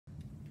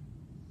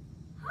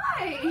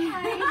Hi!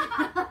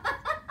 Hi.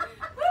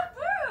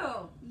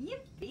 Woo-hoo!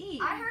 Yippee!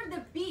 I heard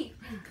the beep.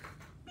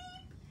 Beep.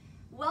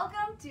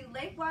 Welcome to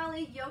Lake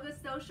Wylie Yoga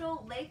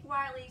Social, Lake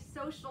Wylie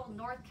Social,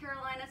 North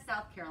Carolina,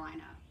 South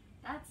Carolina.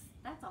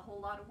 That's a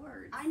whole lot of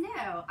words. I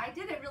know. I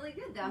did it really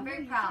good though. I'm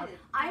very You proud. did.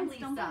 I'm Don't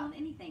stumble Lisa. on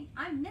anything.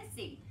 I'm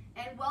Missy.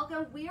 And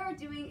welcome. We are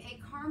doing a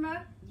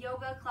karma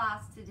yoga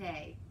class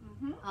today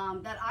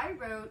that I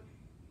wrote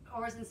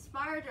or was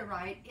inspired to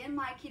write in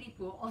my kiddie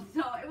pool.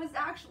 So it was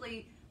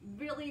actually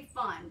really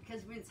fun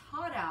because when it's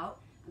hot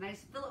out and I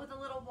just fill it with a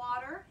little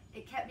water,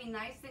 it kept me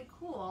nice and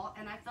cool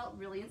and I felt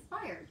really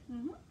inspired.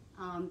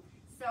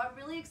 So I'm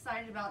really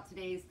excited about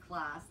today's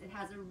class. It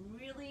has a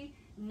really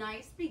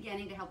nice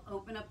beginning to help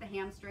open up the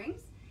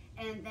hamstrings,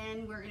 and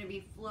then we're going to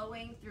be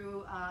flowing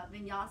through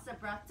Vinyasa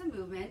breath to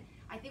movement.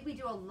 I think we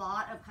do a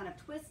lot of kind of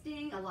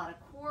twisting, a lot of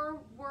core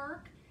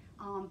work,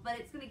 but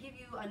it's going to give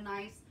you a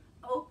nice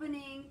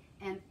opening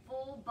and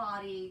full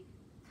body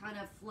kind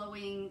of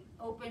flowing,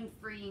 open,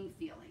 freeing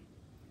feeling.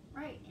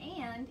 Right,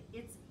 and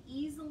it's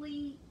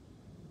easily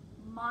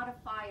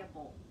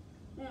modifiable.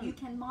 You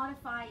can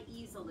modify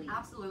easily.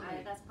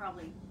 Absolutely. That's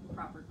probably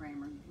proper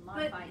grammar. You can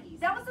modify easily.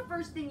 That was the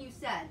first thing you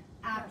said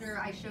after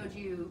I showed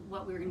you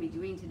what we were going to be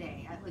doing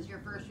today. That was your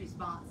first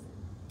response.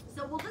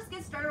 So we'll just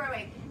get started right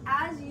away.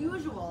 As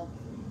usual,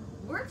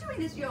 we're doing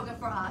this yoga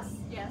for us,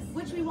 Yes.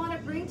 which we want to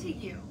bring to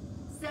you.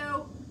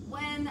 So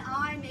when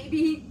I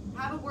maybe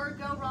have a word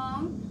go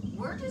wrong,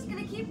 we're just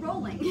going to keep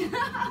rolling.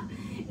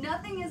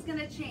 Nothing is going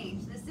to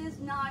change. This is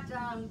not,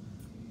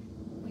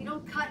 we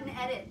don't cut and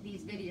edit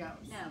these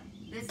videos. No.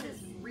 This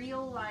is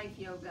real life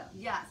yoga.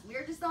 Yes,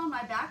 we're just on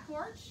my back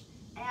porch,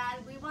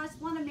 and we just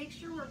want to make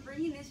sure we're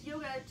bringing this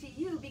yoga to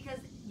you because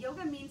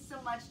yoga means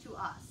so much to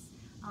us.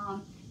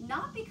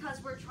 Not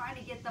because we're trying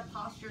to get the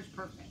postures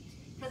perfect,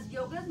 because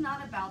yoga is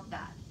not about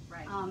that.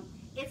 Right.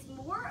 It's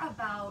more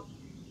about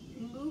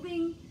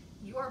moving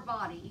your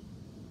body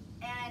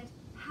and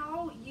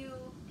how you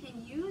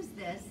can use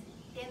this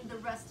in the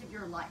rest of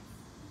your life.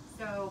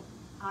 So,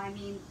 I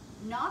mean,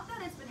 not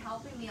that it's been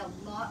helping me a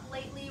lot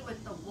lately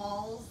with the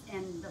walls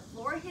and the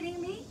floor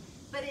hitting me,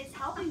 but it's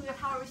helping me with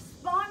how I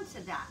respond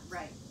to that.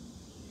 Right.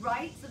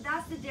 Right? So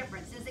that's the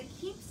difference. Does it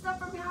keep stuff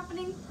from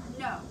happening?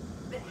 No.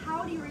 But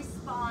how do you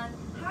respond?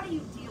 How do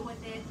you deal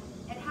with it?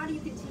 And how do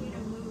you continue to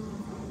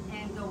move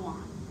and go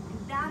on?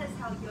 And that is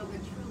how yoga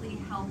truly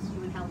helps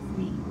you and helps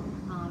me.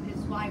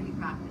 It's why we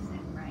practice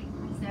it. Right.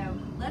 So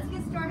let's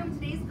get started with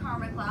today's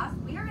karma class.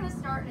 We are going to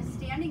start in a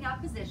standing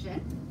up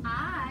position.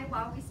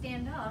 While we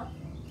stand up,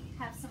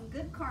 have some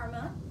good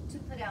karma to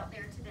put out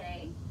there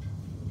today.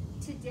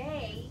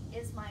 Today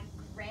is my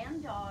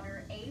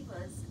granddaughter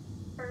Ava's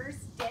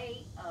first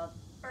day of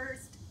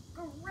first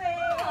grade.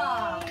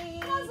 Ah,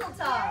 mazel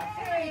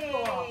tov. Very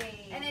cool.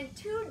 Yay. And in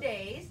 2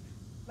 days,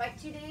 like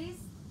 2 days,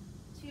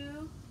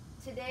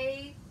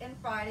 today and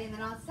Friday, and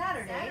then on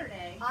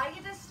Saturday, I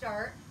get to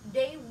start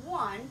day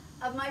 1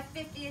 of my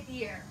 50th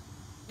year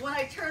when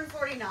I turn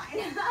 49.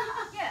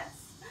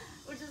 Yes.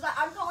 Which is,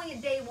 I'm calling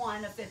it day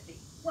 1 of 50.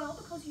 Well,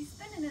 because you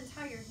spend an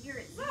entire year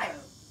at zero. Right.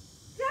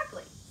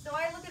 Exactly. So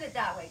I look at it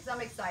that way because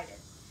I'm excited.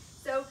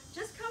 So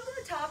just come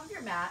to the top of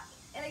your mat.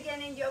 And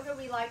again, in yoga,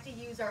 we like to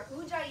use our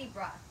Ujjayi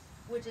breath,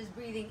 which is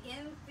breathing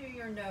in through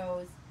your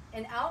nose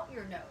and out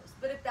your nose.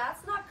 But if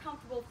that's not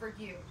comfortable for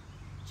you,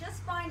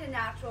 just find a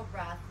natural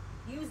breath.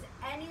 Use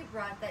any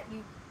breath that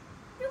you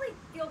really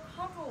feel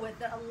comfortable with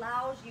that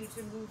allows you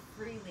to move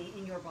freely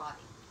in your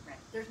body. Right.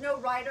 There's no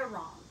right or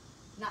wrong,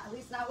 not, at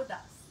least not with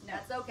us. No.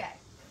 That's okay.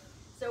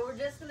 So we're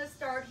just going to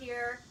start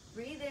here.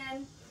 Breathe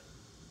in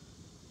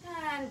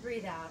and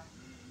breathe out.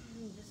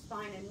 And just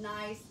find a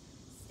nice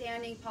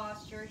standing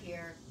posture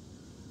here.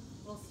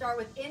 We'll start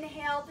with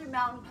inhale through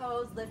mountain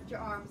pose. Lift your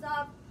arms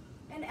up.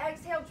 And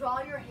exhale,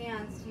 draw your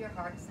hands to your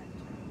heart center.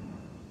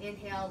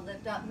 Inhale,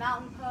 lift up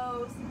mountain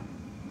pose.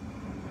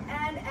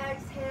 And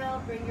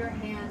exhale, bring your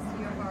hands to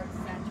your heart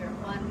center.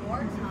 One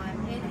more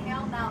time.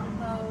 Inhale, mountain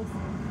pose.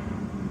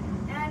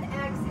 And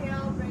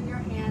exhale, bring your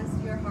hands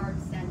to your heart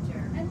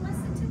center. And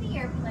listen to the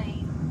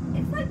airplane.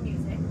 It's like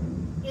music.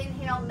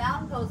 Inhale,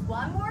 mountain pose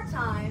one more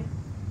time.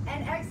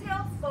 And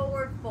exhale,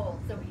 forward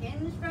fold. So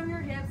hinge from your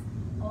hips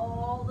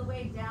all the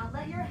way down.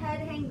 Let your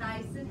head hang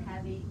nice and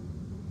heavy.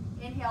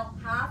 Inhale,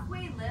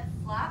 halfway lift,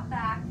 flat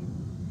back.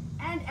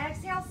 And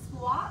exhale,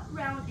 squat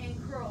round and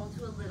curl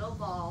to a little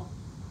ball.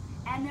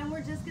 And then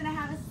we're just going to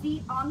have a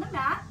seat on the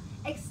mat.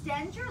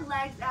 Extend your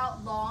legs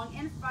out long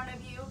in front of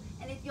you.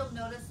 And if you'll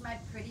notice my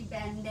pretty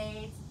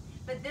band-aids.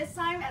 But this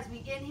time, as we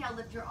inhale,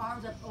 lift your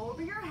arms up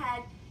over your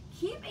head.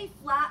 Keep a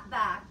flat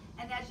back.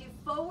 And as you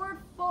forward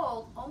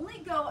fold,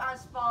 only go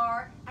as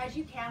far as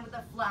you can with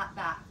a flat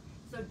back.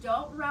 So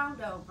don't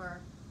round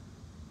over.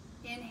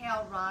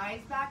 Inhale,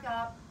 rise back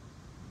up.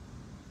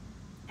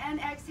 And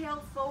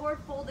exhale, forward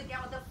fold again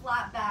with a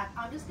flat back.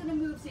 I'm just going to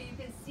move so you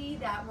can see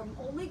that we're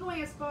only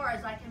going as far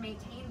as I can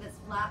maintain this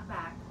flat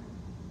back.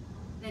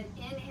 Then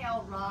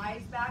inhale,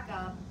 rise back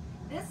up.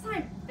 This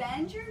time,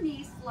 bend your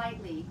knees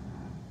slightly.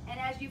 And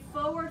as you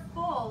forward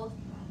fold,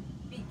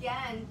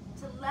 begin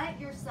to let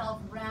yourself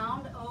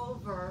round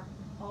over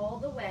all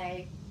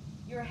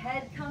Your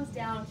head comes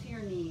down to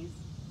your knees.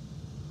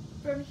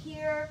 From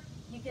here,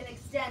 you can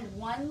extend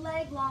one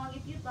leg long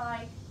if you'd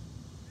like,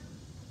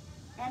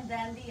 and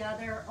then the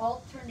other,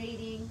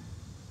 alternating,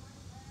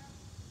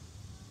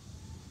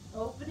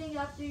 opening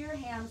up through your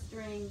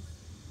hamstrings,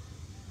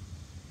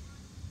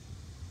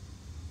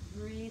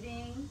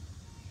 breathing.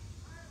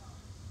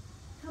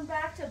 Come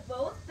back to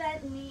both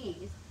bent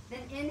knees, then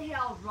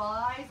inhale,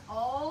 rise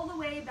all the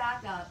way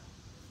back up.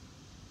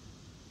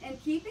 And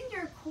keeping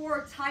your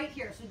core tight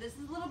here, so this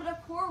is a little bit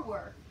of core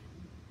work.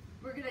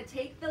 We're gonna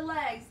take the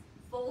legs,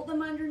 fold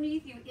them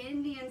underneath you,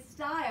 Indian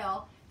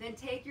style, then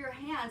take your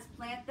hands,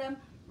 plant them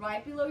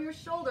right below your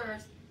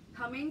shoulders,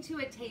 coming to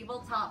a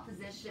tabletop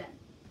position.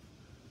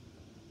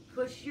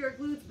 Push your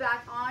glutes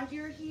back onto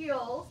your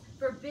heels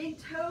for big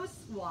toe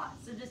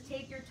squats. So just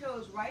take your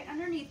toes right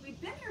underneath. We've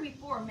been here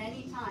before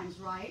many times,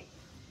 right?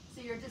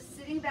 So you're just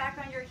sitting back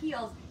on your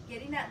heels,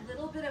 getting that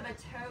little bit of a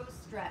toe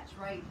stretch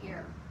right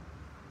here.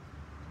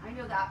 I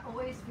know that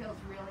always feels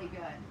really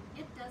good.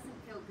 It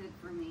doesn't feel good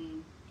for me.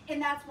 And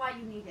that's why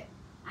you need it.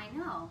 I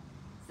know.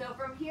 So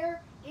from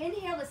here,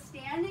 inhale to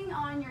standing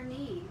on your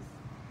knees.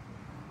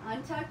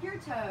 Untuck your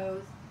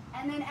toes.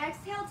 And then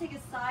exhale, take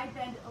a side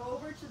bend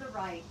over to the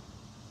right.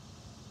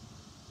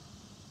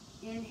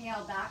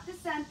 Inhale back to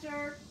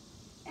center.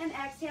 And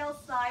exhale,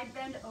 side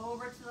bend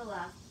over to the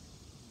left.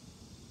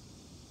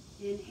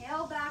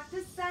 Inhale back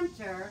to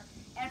center.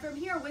 And from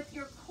here, with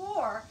your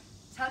core,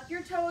 tuck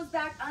your toes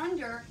back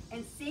under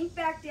and sink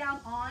back down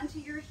onto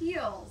your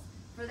heels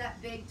for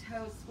that big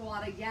toe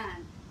squat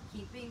again.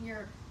 Keeping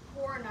your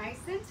core nice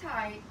and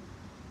tight.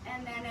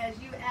 And then as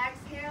you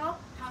exhale,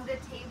 come to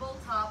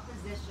tabletop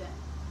position.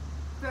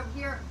 From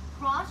here,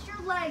 cross your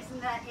legs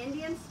in that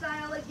Indian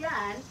style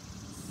again.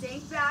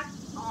 Sink back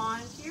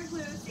onto your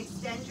glutes.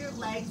 Extend your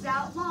legs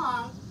out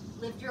long.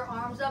 Lift your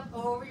arms up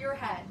over your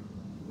head.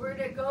 We're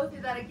going to go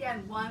through that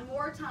again one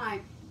more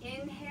time.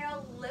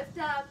 Inhale, lift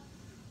up.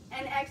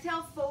 And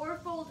exhale,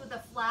 forward fold with a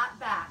flat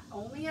back.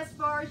 Only as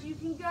far as you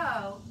can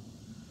go.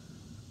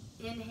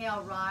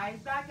 Inhale, rise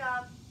back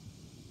up.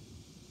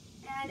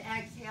 And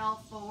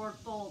exhale, forward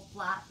fold,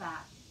 flat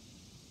back.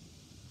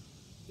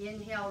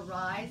 Inhale,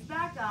 rise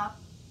back up.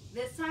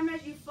 This time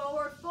as you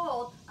forward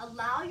fold,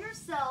 allow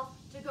yourself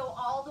to go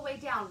all the way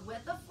down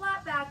with a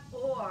flat back,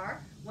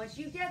 or once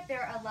you get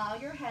there, allow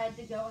your head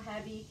to go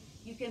heavy.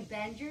 You can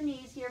bend your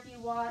knees here if you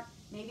want.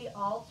 Maybe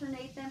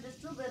alternate them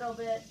just a little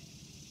bit.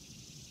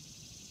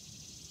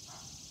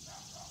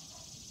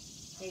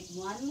 Take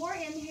one more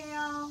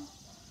inhale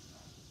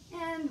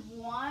and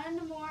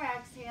one more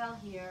exhale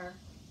here.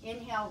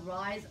 Inhale,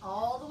 rise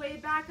all the way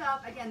back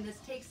up. Again, this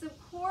takes some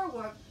core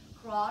work.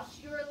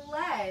 Cross your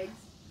legs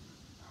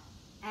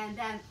and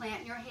then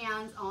plant your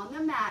hands on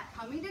the mat.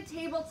 Coming to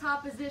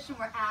tabletop position,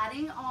 we're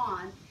adding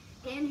on.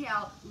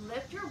 Inhale,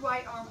 lift your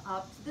right arm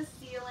up to the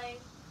ceiling.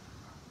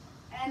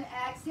 And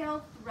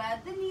exhale, thread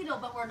the needle,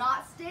 but we're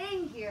not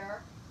staying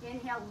here.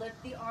 Inhale,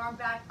 lift the arm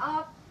back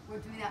up. We're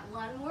doing that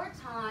one more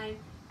time.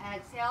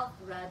 Exhale,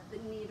 thread the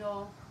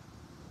needle.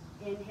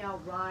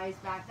 Inhale, rise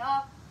back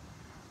up.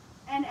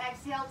 And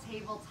exhale,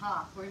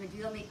 tabletop. We're going to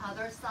do it on the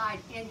other side.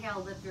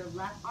 Inhale, lift your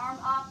left arm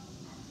up.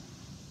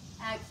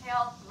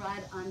 Exhale,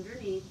 thread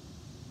underneath.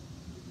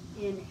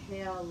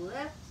 Inhale,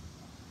 lift.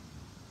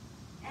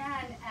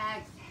 And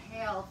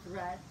exhale,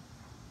 thread.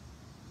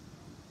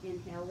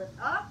 Inhale, lift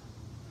up.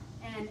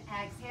 And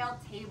exhale,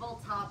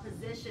 tabletop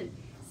position.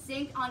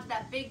 Sink onto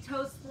that big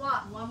toe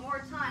squat one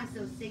more time.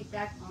 So sink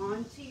back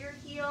onto your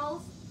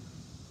heels.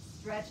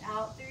 Stretch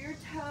out through your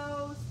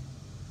toes.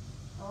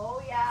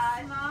 Oh yeah,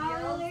 it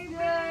feels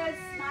good.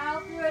 Smile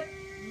through it.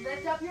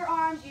 Lift up your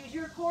arms, use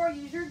your core,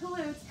 use your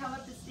glutes. Come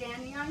up to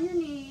standing on your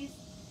knees.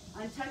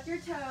 Untuck your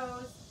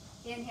toes.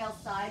 Inhale,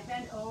 side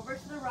bend over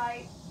to the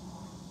right.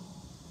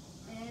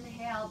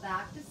 Inhale,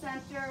 back to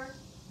center.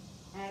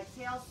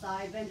 Exhale,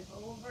 side bend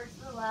over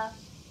to the left.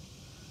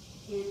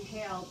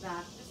 Inhale,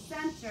 back to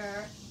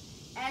center.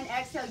 And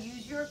exhale,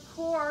 use your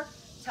core.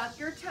 Tuck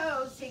your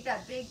toes. Take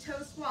that big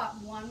toe squat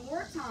one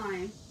more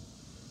time.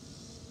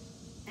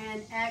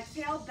 And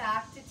exhale,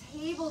 back to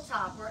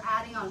tabletop. We're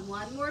adding on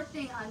one more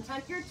thing.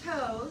 Untuck your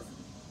toes.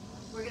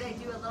 We're going to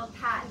do a little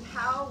cat and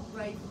cow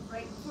right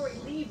before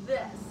we leave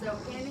this. So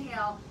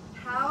inhale,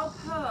 cow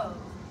pose.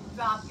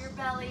 Drop your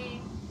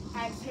belly.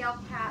 Exhale,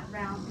 cat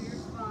round through your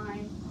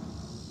spine.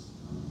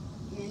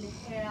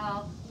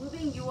 Inhale,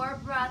 moving your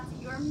breath,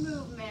 your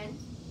movement.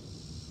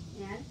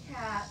 And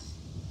cat.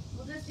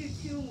 We'll just do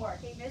two more.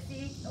 Okay,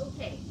 Missy?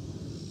 Okay.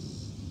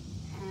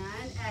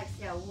 And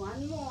exhale,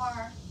 one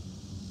more.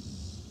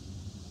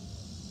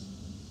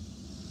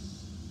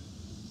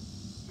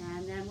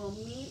 And then we'll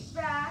meet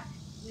back,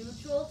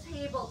 neutral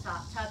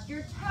tabletop. Tuck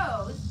your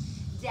toes,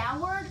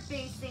 downward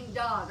facing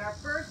dog. Our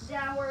first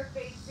downward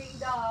facing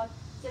dog.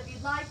 So if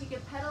you'd like, you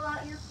can pedal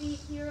out your feet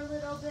here a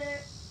little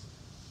bit.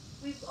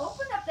 We've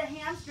opened up the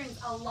hamstrings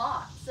a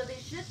lot, so they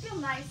should feel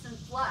nice and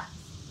flexed,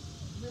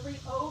 really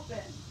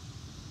open.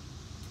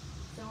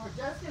 So we're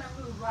just gonna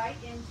move right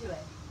into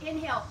it.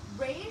 Inhale,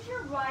 raise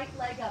your right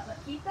leg up, but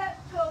keep that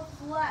toe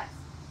flexed.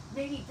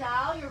 Maybe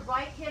dial your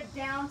right hip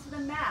down to the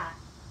mat.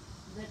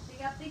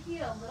 Lifting up the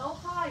heel a little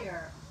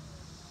higher.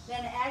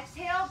 Then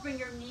exhale, bring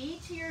your knee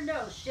to your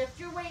nose. Shift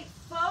your weight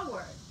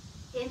forward.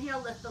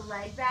 Inhale, lift the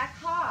leg back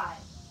high.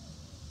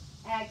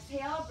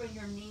 Exhale, bring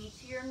your knee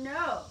to your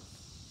nose.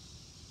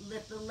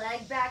 Lift the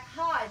leg back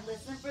high.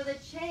 Listen for the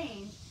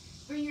change.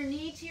 Bring your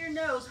knee to your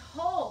nose.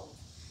 Hold.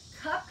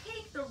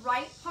 Cupcake the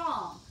right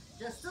palm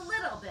just a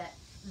little bit.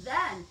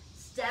 Then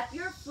step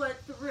your foot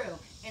through.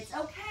 It's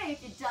okay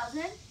if it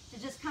doesn't,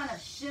 to just kind of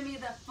shimmy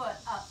the foot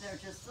up there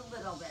just a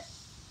little bit.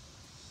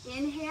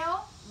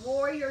 Inhale,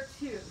 warrior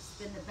two.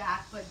 Spin the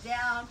back foot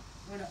down.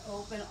 We're going to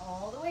open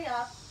all the way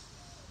up.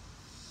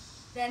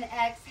 Then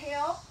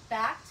exhale,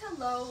 back to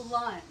low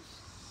lunge.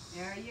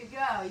 There you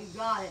go. You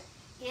got it.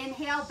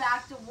 Inhale,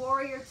 back to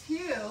warrior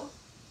two.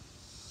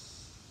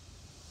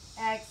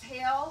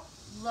 Exhale,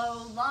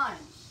 low lunge.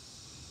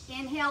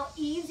 Inhale,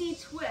 easy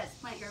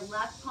twist. Plant your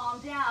left palm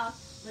down.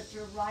 Lift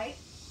your right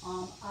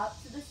arm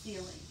up to the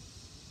ceiling.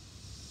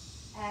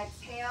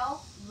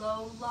 Exhale,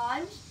 low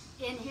lunge.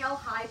 Inhale,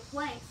 high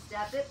plank.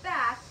 Step it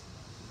back.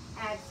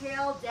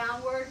 Exhale,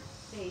 downward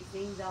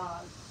facing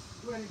dog.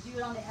 We're going to do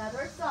it on the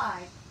other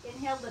side.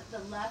 Inhale, lift the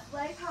left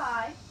leg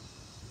high.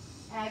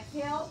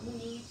 Exhale,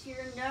 knee to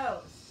your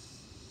nose.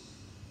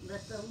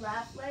 Lift the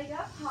left leg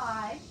up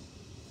high.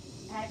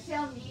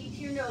 Exhale, knee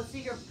to your nose. So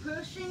you're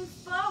pushing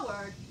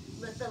forward.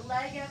 Lift the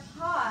leg up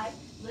high.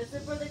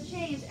 Listen for the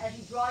change as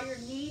you draw your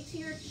knee to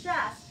your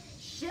chest.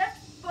 Shift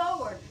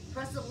forward.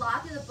 Press a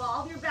lot through the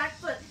ball of your back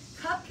foot.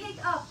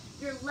 Cupcake up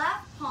your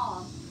left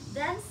palm.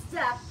 Then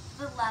step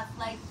the left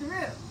leg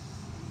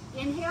through.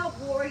 Inhale,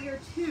 warrior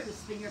two.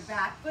 Spin your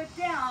back foot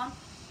down.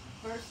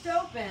 First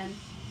open.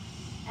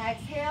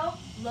 Exhale,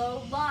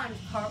 low lunge.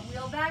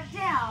 Cartwheel back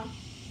down.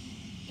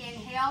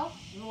 Inhale,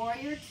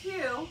 warrior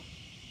two.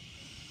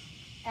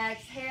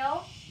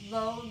 Exhale,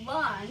 low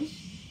lunge.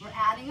 We're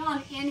adding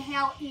on.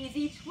 Inhale,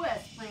 easy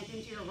twist. Plant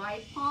into your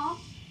right palm.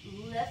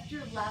 Lift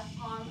your left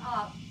arm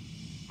up.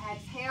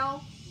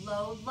 Exhale,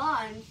 low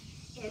lunge.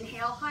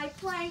 Inhale, high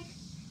plank.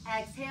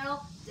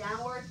 Exhale,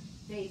 downward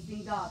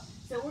facing dog.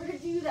 So we're going to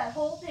do that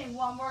whole thing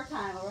one more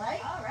time, all right?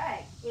 All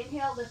right.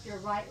 Inhale, lift your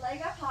right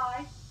leg up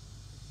high.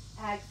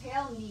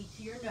 Exhale, knee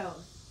to your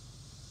nose.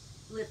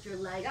 Lift your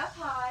leg up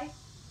high.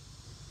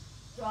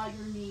 Draw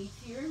your knee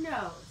to your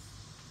nose.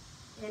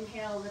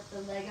 Inhale, lift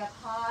the leg up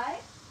high.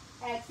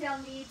 Exhale,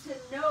 knee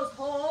to nose.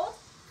 Hold.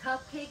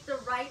 Cupcake the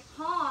right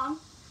palm.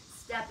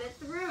 Step it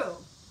through.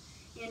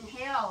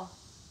 Inhale,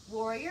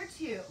 warrior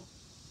two.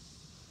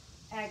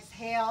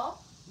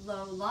 Exhale,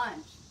 low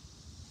lunge.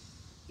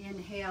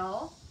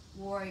 Inhale,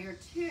 warrior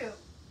two.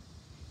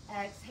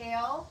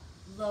 Exhale,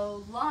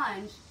 low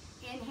lunge.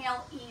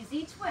 Inhale,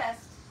 easy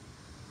twist.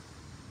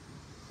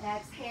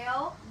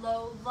 Exhale,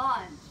 low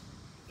lunge.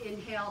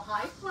 Inhale,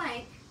 high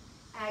plank.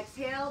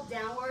 Exhale,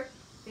 downward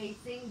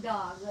facing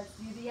dog. Let's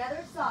do the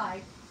other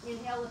side.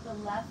 Inhale with the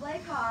left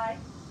leg high.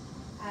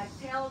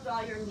 Exhale,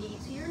 draw your knee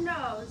to your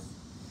nose.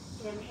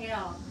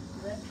 Inhale,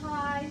 lift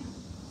high.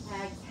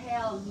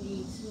 Exhale,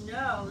 knee to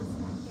nose.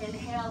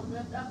 Inhale,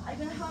 lift up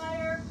even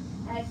higher.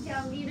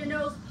 Exhale, knee to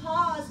nose.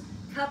 Pause.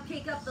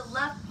 Cupcake up the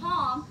left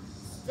palm.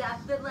 Step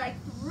the leg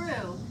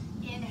through.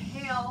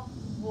 Inhale,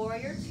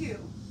 warrior two.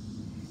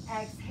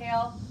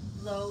 Exhale,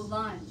 low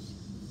lunge.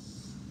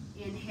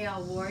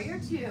 Inhale, warrior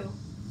two.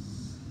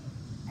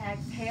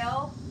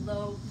 Exhale,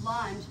 low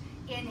lunge.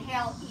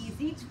 Inhale,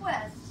 easy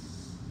twist.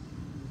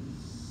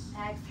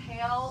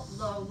 Exhale,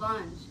 low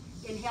lunge.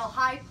 Inhale,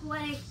 high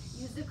plank.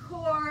 Use the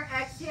core.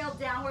 Exhale,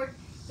 downward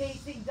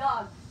facing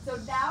dog. So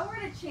now we're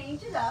going to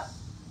change it up.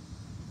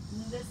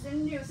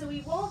 Listen new. So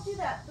we won't do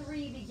that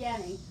three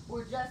beginning.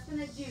 We're just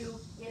going to do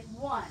it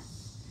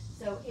once.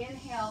 So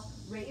inhale,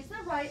 raise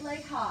the right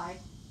leg high.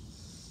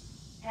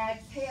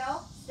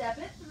 Exhale, step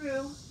it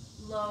through,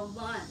 low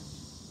lunge.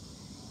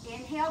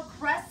 Inhale,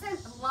 crescent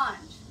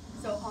lunge.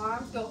 So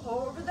arms go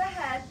over the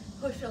head,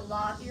 push a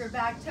lot through your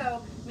back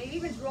toe. Maybe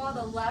even draw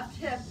the left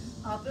hip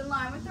up in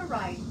line with the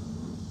right.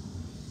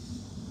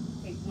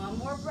 Take one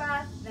more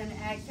breath, then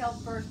exhale.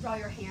 First, draw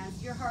your hands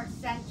to your heart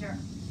center.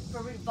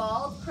 For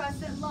revolved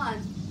crescent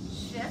lunge,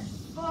 shift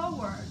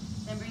forward.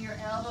 Then bring your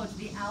elbow to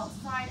the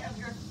outside of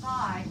your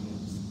thigh.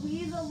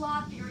 Squeeze a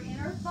lot through your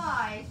inner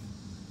thighs.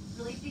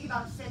 Really think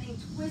about sending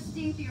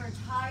twisting through your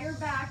entire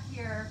back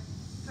here.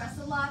 Press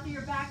a lot through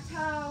your back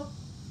toe.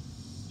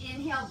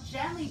 Inhale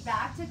gently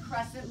back to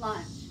crescent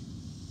lunge.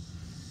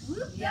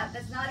 Whoop, yep,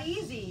 that's not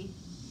easy.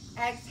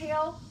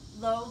 Exhale,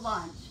 low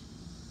lunge.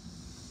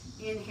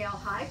 Inhale,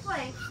 high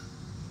plank.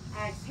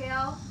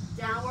 Exhale,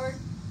 downward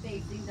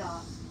facing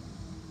dog.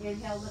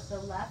 Inhale, lift the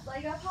left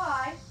leg up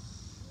high.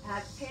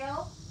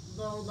 Exhale,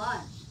 low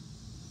lunge.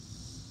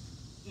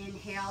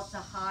 Inhale to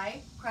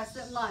high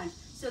crescent lunge.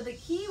 So the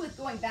key with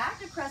going back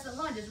to crescent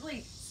lunge is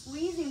really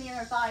squeezing the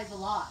inner thighs a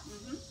lot.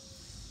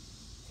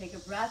 Take a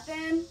breath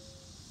in.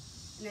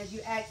 And as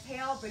you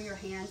exhale, bring your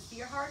hands to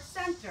your heart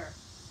center.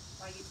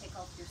 While you take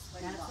off your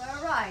sweaty That's watch.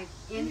 all right.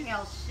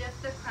 Inhale,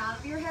 shift the crown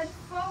of your head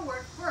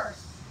forward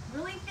first.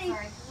 Really think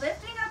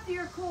lifting up to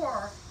your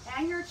core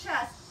and your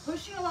chest,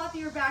 pushing a lot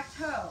your back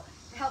toe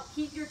to help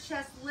keep your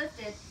chest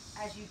lifted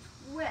as you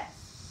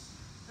twist.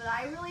 But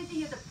I really think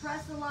you have to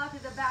press a lot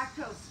through the back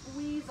toe,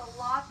 squeeze a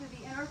lot through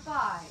the inner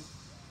thigh.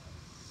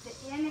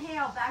 To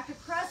inhale, back to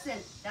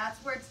crescent. That's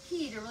where it's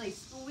key to really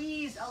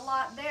squeeze a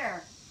lot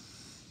there.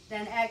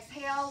 Then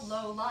exhale,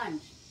 low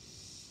lunge.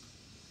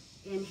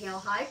 Inhale,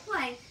 high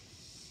plank.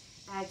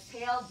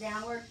 Exhale,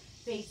 downward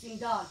facing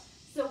dog.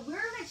 So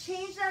we're going to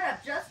change that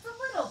up just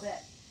a little bit.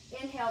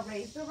 Inhale,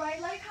 raise the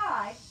right leg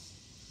high.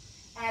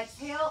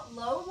 Exhale,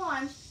 low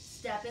lunge,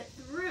 step it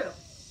through.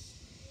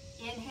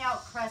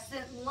 Inhale,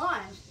 crescent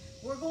lunge.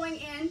 We're going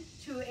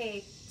into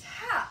a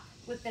tap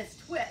with this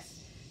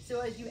twist.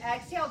 So as you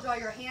exhale, draw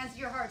your hands to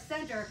your heart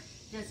center.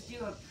 Just do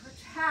a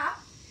tap,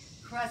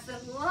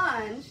 crescent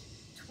lunge,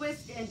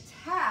 twist and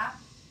tap,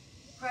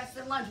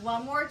 crescent lunge.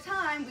 One more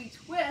time, we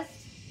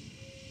twist,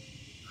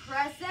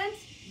 crescent,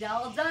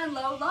 well done,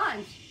 low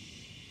lunge.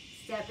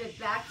 Step it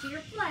back to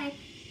your plank,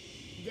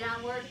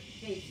 downward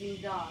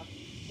facing dog.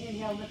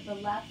 Inhale, lift the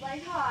left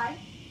leg high.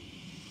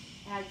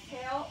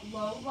 Exhale,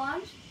 low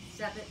lunge,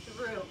 step it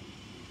through.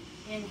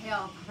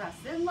 Inhale,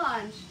 crescent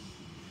lunge.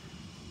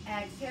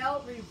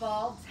 Exhale,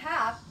 revolve,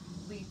 tap.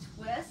 We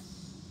twist,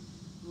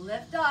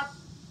 lift up,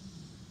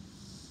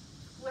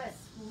 twist,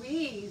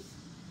 squeeze.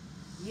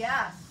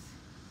 Yes.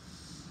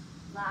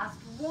 Last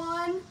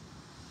one.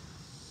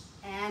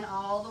 And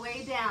all the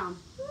way down.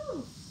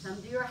 Woo.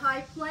 Come to your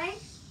high plank,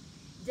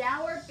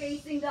 downward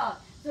facing dog.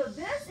 So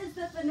this is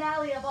the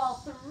finale of all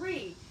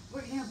three.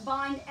 We're going to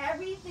combine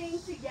everything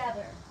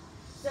together.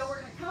 So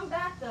we're going to come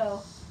back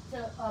though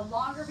to a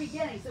longer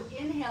beginning. So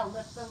inhale,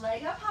 lift the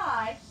leg up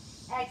high.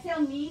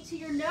 Exhale, knee to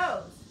your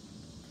nose.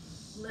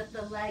 Lift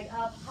the leg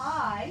up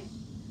high.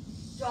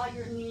 Draw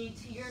your knee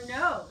to your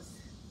nose.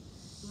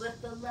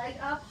 Lift the leg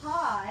up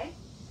high.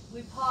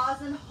 We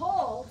pause and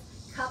hold.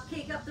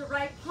 Cupcake up the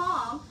right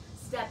palm.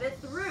 Step it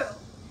through.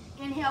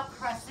 Inhale,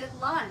 crescent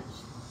lunge.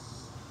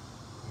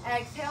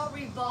 Exhale,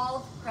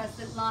 revolve,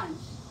 crescent lunge.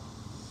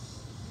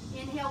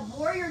 Inhale,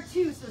 warrior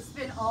two, so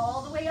spin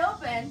all the way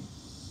open.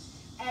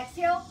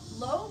 Exhale,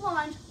 low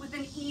lunge with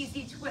an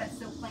easy twist.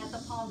 So plant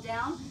the palm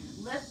down,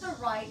 lift the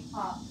right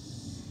up.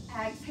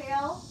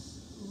 Exhale,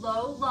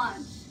 low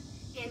lunge.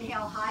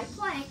 Inhale, high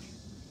plank.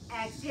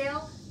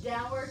 Exhale,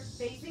 downward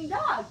facing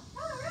dog.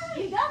 All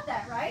right. You got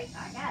that, right?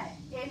 I got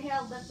it.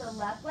 Inhale, lift the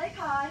left leg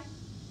high.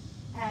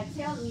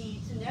 Exhale,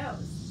 knee to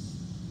nose.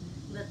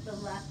 Lift the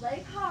left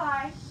leg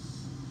high.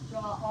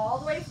 Draw all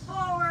the way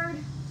forward.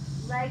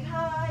 Leg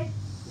high.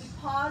 We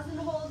pause and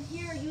hold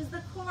here. Use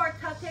the core.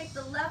 Cupcake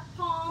the left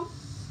palm.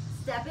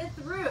 Step it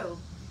through.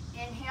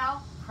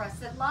 Inhale,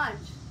 crescent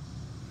lunge.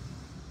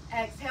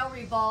 Exhale,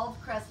 revolve,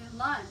 crescent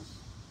lunge.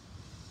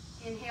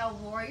 Inhale,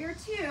 warrior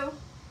two.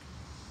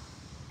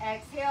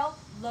 Exhale,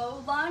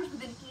 low lunge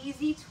with an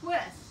easy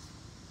twist.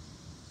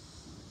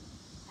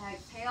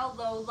 Exhale,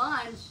 low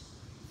lunge.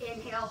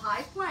 Inhale,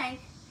 high plank.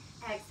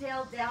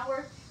 Exhale,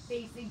 downward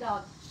facing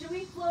dog. Should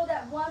we flow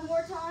that one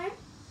more time?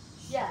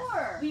 Yes.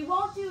 Sure.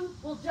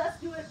 We'll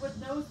just do it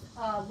with no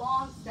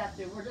long step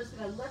through. We're just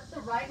going to lift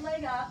the right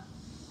leg up.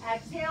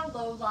 Exhale,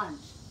 low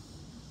lunge.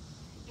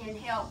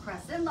 Inhale,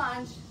 crescent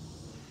lunge.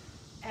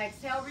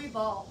 Exhale,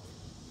 revolve.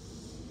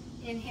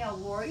 Inhale,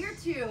 warrior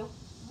two.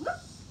 Whoop.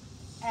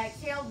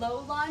 Exhale,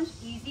 low lunge,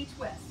 easy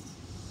twist.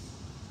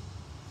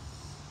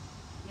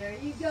 There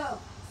you go.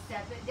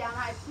 Step it down,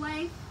 high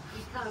plank.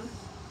 Become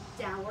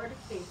downward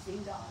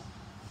facing dog.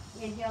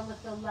 Inhale,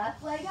 lift the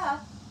left leg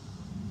up.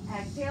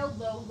 Exhale,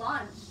 low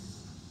lunge.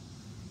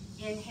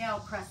 Inhale,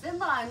 crescent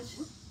lunge.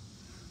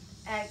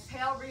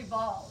 Exhale,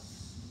 revolve.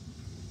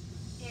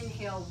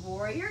 Inhale,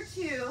 warrior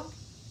two.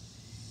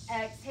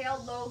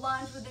 Exhale, low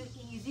lunge with an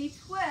easy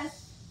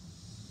twist.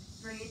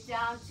 Bring it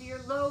down to your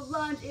low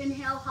lunge.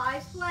 Inhale, high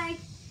plank.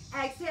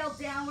 Exhale,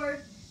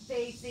 downward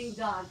facing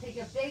dog. Take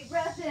a big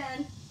breath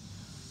in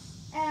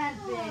and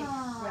big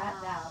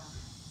breath out.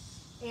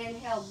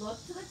 Inhale,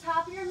 look to the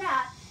top of your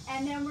mat,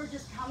 and then we're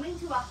just coming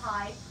to a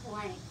high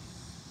plank.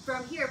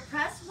 From here,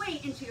 press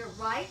weight into your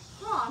right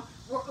palm.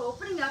 We're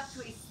opening up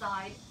to a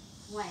side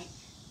plank.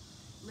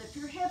 Lift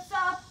your hips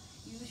up,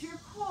 use your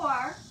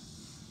core,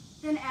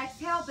 then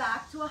exhale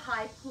back to a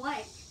high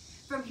plank.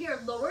 From here,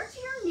 lower to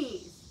your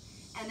knees,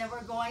 and then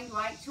we're going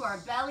right to our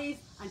bellies,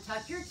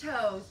 untuck your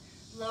toes,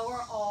 lower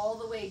all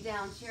the way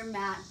down to your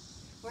mat.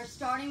 We're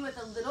starting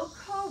with a little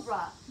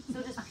cobra,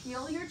 so just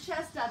peel your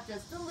chest up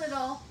just a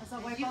little. As I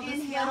As wipe you all the sweat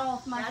inhale,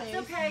 off my that's face.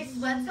 okay,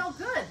 sweat's all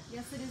good.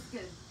 Yes, it is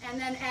good.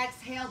 And then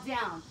exhale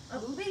down.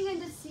 Moving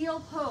into seal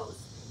pose.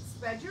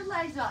 Spread your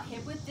legs out,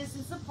 hip width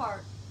distance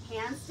apart.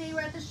 Hands stay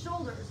right at the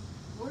shoulders.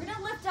 We're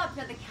gonna lift up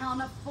at the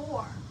count of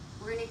 4.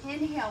 We're gonna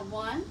inhale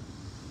 1,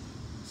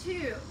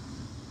 2,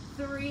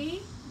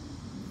 3,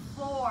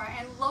 4,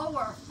 and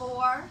lower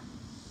 4,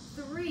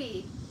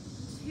 3,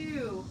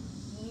 2,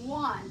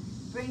 1.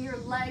 Bring your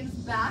legs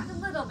back a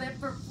little bit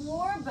for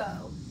floor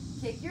bow.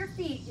 Kick your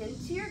feet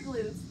into your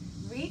glutes.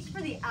 Reach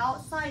for the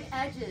outside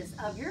edges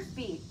of your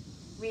feet.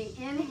 We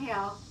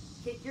inhale,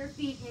 kick your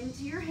feet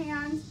into your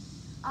hands.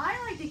 I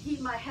like to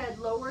keep my head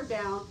lower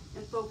down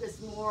and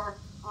focus more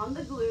on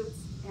the glutes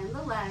and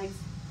the legs.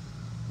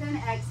 Then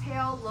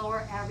exhale,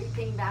 lower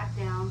everything back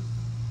down.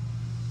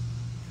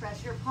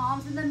 Press your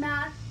palms in the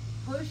mat.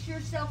 Push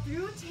yourself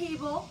through a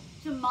table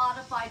to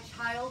modify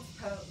child's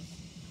pose.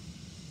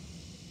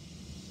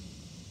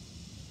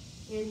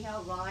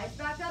 Inhale, rise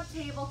back up,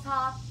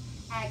 tabletop.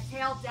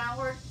 Exhale,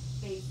 downward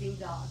facing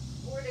dog.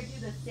 We're going to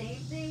do the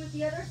same thing with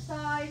the other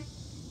side.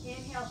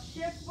 Inhale,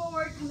 shift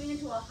forward, coming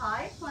into a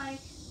high plank.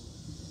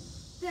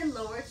 Then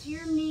lower to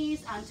your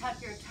knees,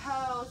 untuck your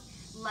toes,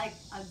 like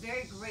a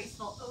very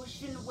graceful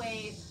ocean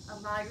wave.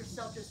 Allow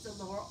yourself just to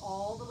lower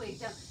all the way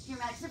down. Here,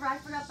 Max, I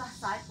forgot the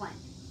side plank.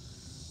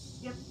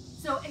 Yep.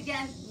 So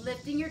again,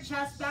 lifting your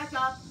chest back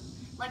up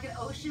like an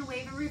ocean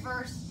wave in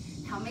reverse,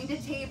 coming to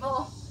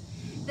table,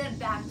 then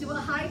back to a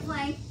high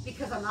plank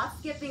because I'm not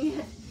skipping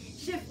it.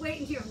 Shift weight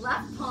into your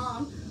left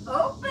palm,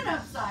 open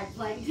up side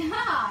plank.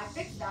 I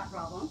fixed that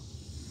problem.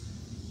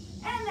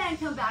 And then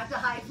come back to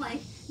high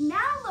plank. Now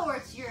lower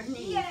to your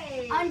knees.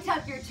 Yay.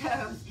 Untuck your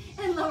toes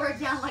and lower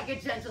down like a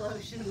gentle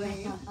ocean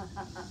wave.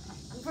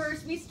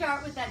 First, we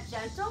start with that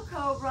gentle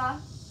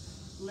cobra,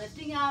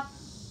 lifting up,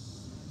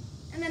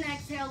 and then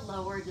exhale,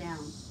 lower down.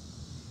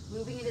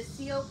 Moving into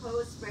seal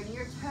pose, spreading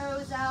your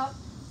toes out,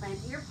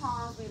 planting your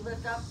palms. We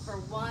lift up for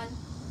 1,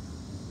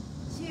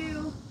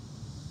 2,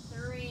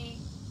 3,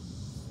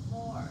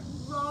 4.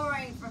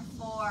 Lowering for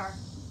 4,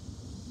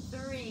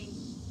 3,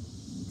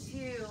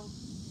 2,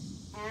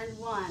 and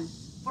 1.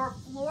 For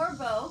floor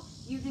bow,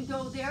 you can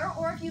go there,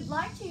 or if you'd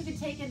like to, you can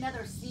take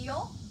another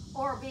seal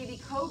or baby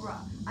cobra.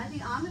 I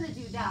think I'm going to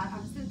do that.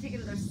 I'm just going to take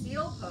another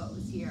seal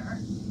pose here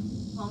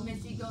while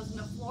Missy goes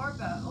into floor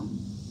bow.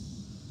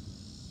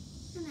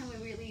 And then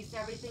we release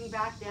everything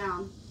back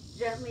down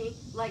gently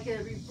like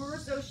a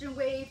reverse ocean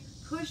wave,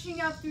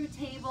 pushing up through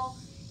table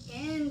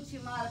into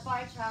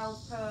modified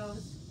child's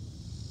pose.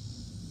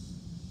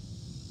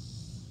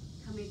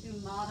 Coming through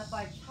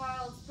modified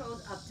child's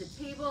pose up to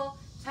table.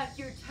 Tuck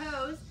your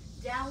toes,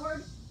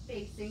 downward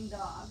facing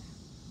dog.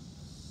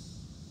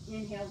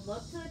 Inhale,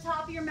 look to the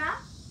top of your mat.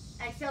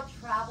 Exhale,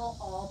 travel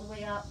all the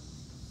way up.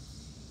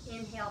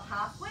 Inhale,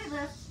 halfway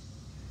lift.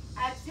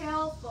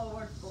 Exhale,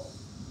 forward fold.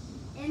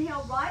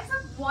 Inhale, rise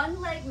up one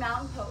leg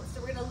mountain pose.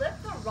 So we're gonna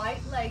lift the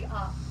right leg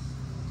up.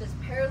 Just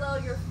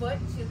parallel your foot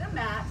to the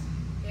mat.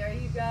 There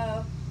you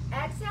go.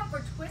 Exhale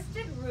for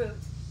twisted root.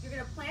 You're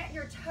gonna plant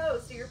your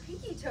toes so your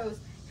pinky toes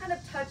kind of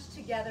touch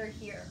together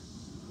here.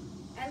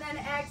 And then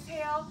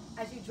exhale,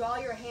 as you draw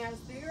your hands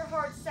through your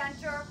heart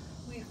center,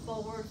 we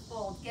forward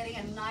fold, getting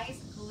a nice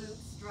glute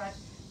stretch.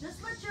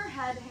 Just let your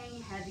head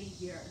hang heavy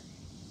here.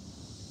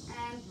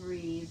 And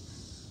breathe.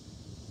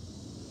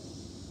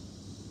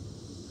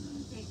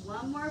 Take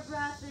one more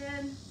breath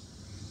in,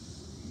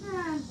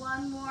 and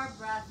one more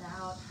breath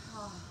out.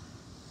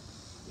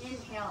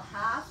 Inhale,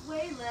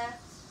 halfway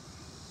lift,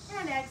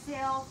 and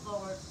exhale,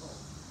 forward fold.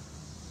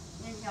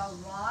 Inhale,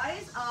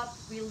 rise up,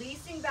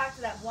 releasing back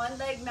to that one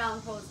leg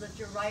mountain pose. Lift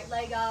your right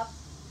leg up,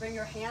 bring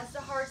your hands to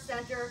heart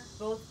center,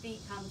 both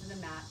feet come to the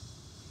mat.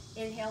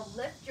 Inhale,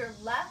 lift your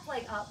left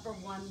leg up for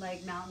one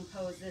leg mountain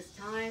pose this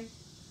time.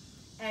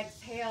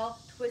 Exhale,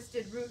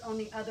 twisted root on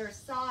the other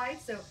side,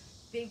 so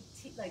big,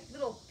 like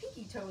little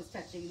pinky toes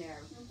touching there.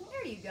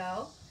 There you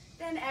go.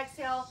 Then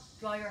exhale,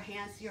 draw your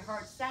hands to your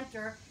heart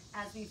center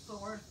as we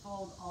forward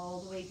fold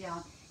all the way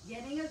down,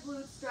 getting a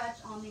glute stretch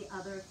on the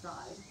other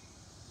side.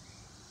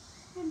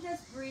 And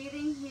just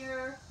breathing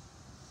here,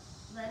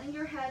 letting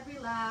your head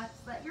relax,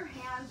 let your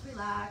hands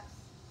relax.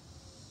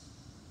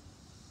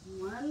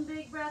 One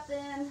big breath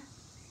in,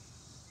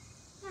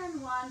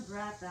 and one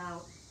breath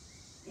out.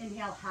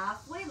 Inhale,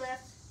 halfway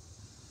lift,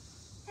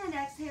 and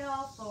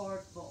exhale,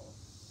 forward fold.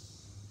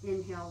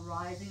 Inhale,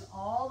 rising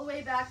all the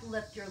way back,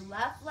 lift your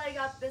left leg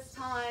up this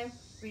time,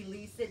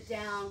 release it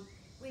down.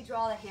 We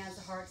draw the hands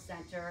to heart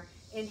center.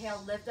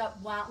 Inhale, lift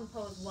up, mountain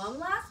pose one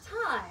last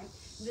time.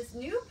 This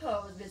new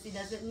pose, Missy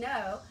doesn't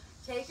know,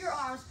 take your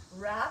arms,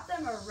 wrap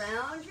them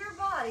around your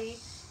body,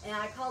 and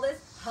I call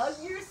this hug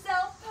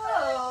yourself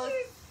pose.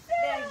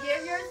 Then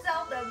give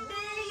yourself the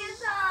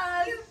biggest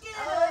hug.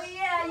 Oh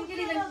yeah, you can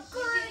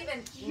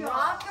even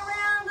rock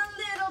around a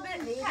little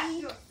bit.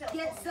 Maybe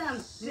get some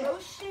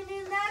motion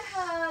in that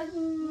hug.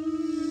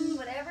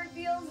 Whatever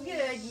feels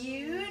good,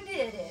 you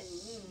did it.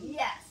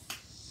 Yes.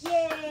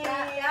 Yay!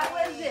 That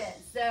was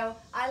it. So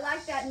I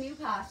like that new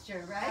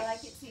posture, right? I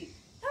like it too.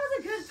 That was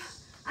a good,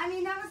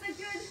 that was a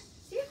good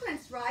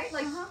sequence, right?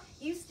 Like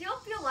you still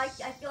feel like,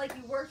 I feel like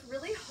you worked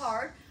really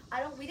hard.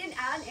 We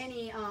didn't add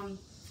any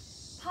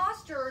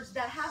postures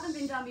that haven't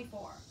been done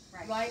before,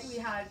 right? We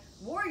had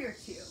warrior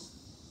 2,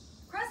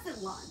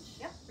 crescent lunge,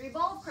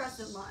 revolve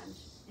crescent lunge,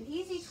 an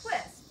easy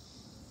twist.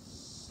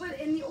 But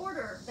in the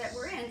order that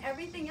we're in,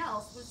 everything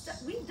else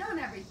we've done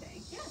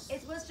everything. Yes.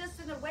 It was just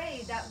in a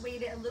way that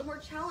made it a little more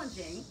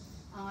challenging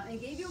and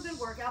gave you a good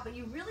workout, but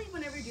you really,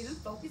 whenever you're doing,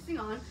 focusing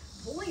on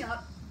pulling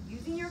up,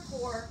 using your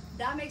core,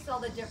 that makes all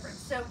the difference.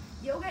 So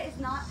yoga does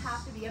not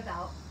have to be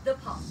about the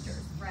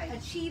postures,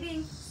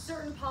 achieving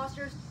certain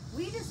postures.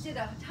 We just did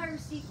an entire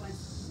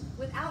sequence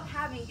without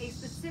having a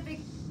specific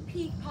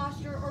peak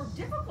posture or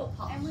difficult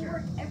posture. And we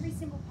worked every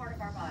single part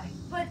of our body.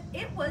 But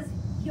it was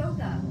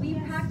yoga. We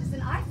practiced,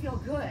 and I feel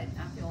good.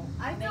 I feel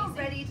amazing.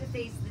 ready to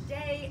face the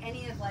day,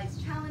 any of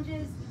life's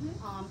challenges.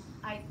 Mhm.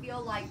 I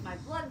feel like my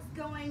blood's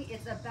going.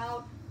 It's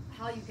about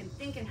how you can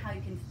think and how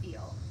you can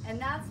feel. And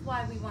that's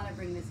why we want to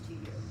bring this to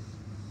you.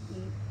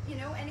 And, you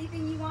know,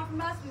 anything you want from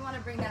us, we want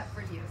to bring that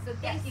for you. So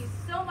thank Yes. you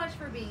so much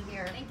for being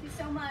here. Thank you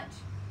so much.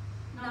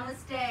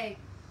 Namaste.